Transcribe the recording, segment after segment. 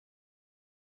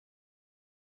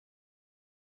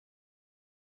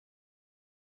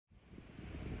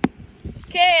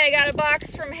Okay, I got a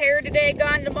box from Hair Today,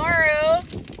 Gone Tomorrow.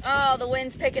 Oh, the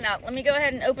wind's picking up. Let me go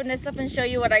ahead and open this up and show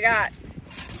you what I got.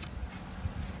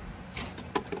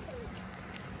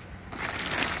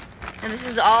 And this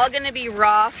is all gonna be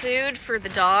raw food for the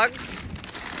dogs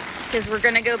because we're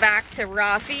gonna go back to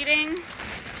raw feeding.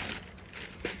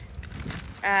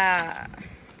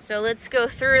 So let's go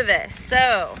through this.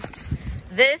 So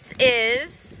this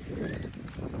is,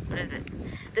 what is it?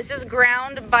 This is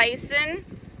ground bison.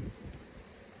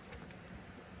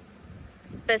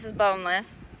 This is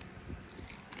boneless.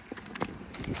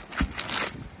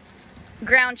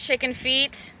 Ground chicken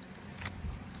feet.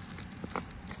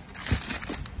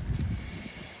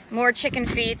 More chicken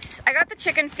feet. I got the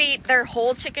chicken feet, they're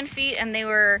whole chicken feet, and they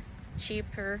were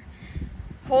cheaper.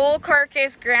 Whole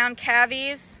carcass ground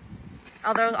calves,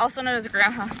 although also known as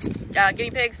ground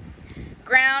guinea pigs.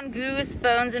 Ground goose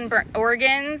bones and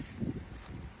organs.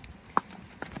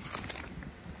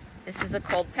 This is a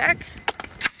cold pack.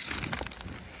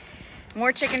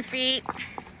 More chicken feet.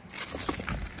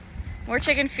 More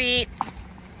chicken feet.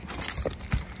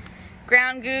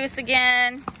 Ground goose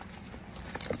again.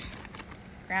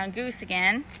 Ground goose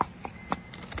again.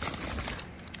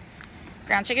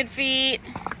 Ground chicken feet.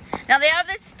 Now they have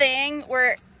this thing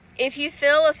where if you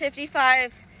fill a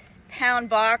 55-pound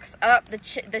box up,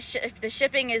 the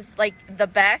shipping is like the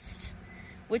best,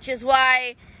 which is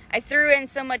why I threw in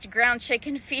so much ground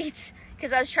chicken feet,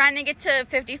 because I was trying to get to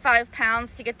 55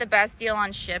 pounds to get the best deal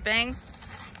on shipping.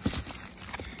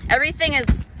 Everything is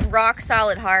rock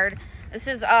solid hard. This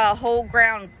is a whole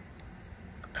ground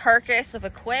carcass of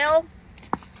a quail.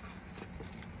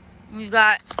 We've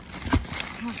got,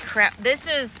 oh crap, this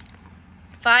is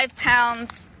 5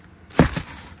 pounds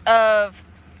of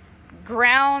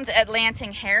ground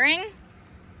Atlantic herring.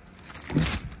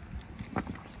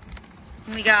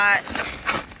 We got,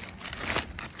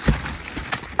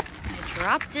 I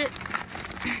dropped it.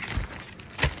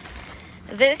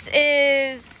 This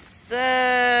is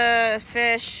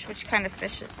fish. Which kind of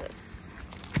fish is this?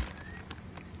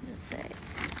 Let's say.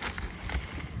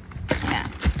 Yeah.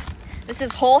 This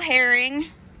is whole herring,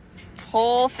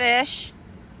 whole fish.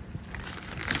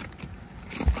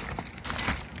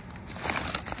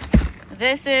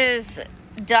 This is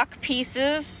duck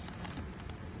pieces.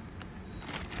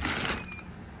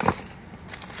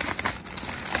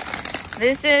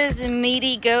 This is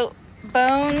meaty goat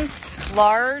bones,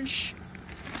 large.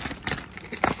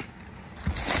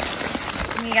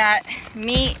 We got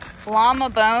meat llama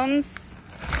bones.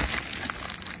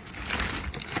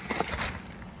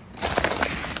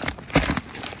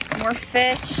 More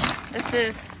fish. This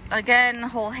is, again,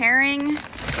 whole herring,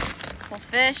 whole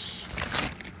fish.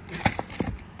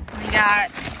 We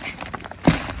got,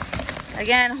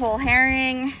 again, whole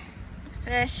herring,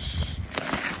 fish.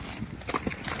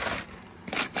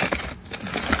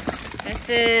 This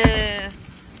is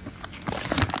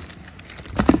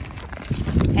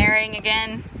herring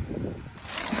again.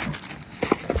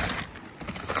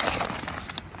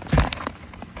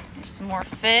 There's some more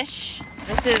fish.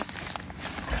 This is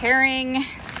herring.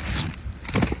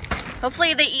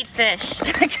 Hopefully they eat fish.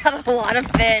 I got a lot of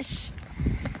fish.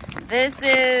 This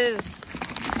is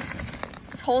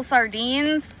whole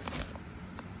sardines.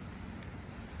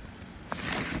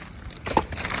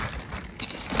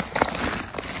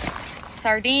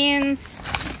 Sardines.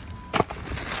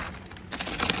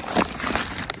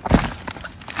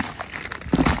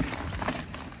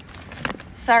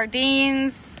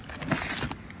 Sardines.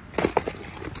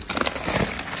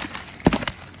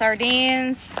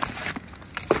 Sardines.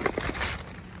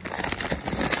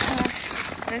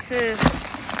 This is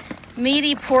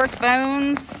meaty pork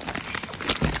bones.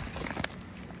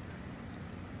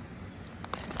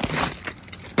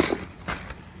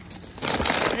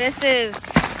 This is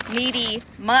meaty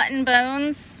mutton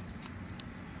bones.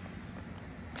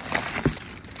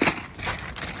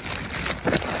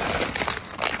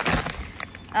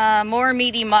 More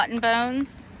meaty mutton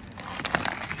bones.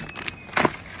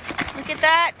 Look at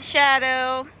that,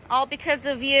 Shadow. All because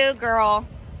of you, girl.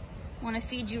 Want to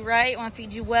feed you right, want to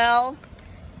feed you well.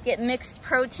 Get mixed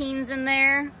proteins in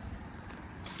there.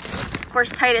 Of course,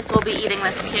 Titus will be eating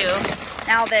this too.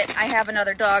 Now that I have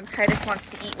another dog, Titus wants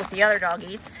to eat what the other dog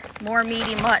eats. More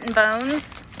meaty mutton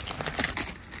bones.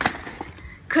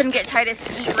 Couldn't get Titus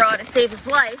to eat raw to save his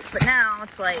life, but now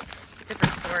it's like a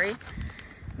different story.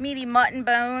 Meaty mutton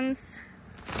bones.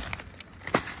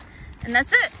 And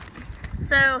that's it.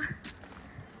 So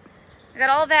I got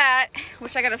all that,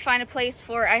 which I gotta find a place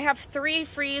for. I have 3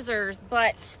 freezers,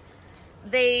 but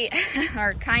they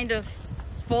are kind of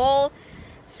full.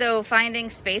 So finding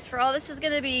space for all this is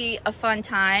gonna be a fun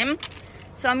time.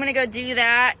 So I'm gonna go do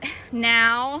that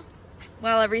now.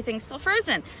 while everything's still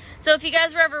frozen. So if you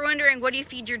guys were ever wondering, what do you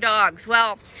feed your dogs?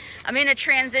 Well, I'm in a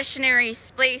transitionary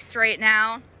space right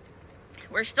now.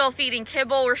 We're still feeding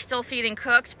kibble, we're still feeding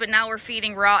cooked, but now we're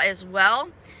feeding raw as well.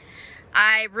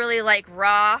 I really like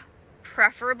raw,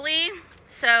 preferably,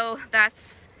 so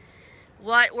that's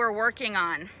what we're working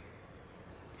on.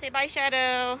 Say bye,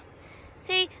 Shadow.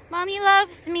 Say, Mommy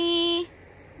loves me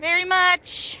very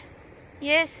much.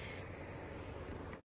 Yes.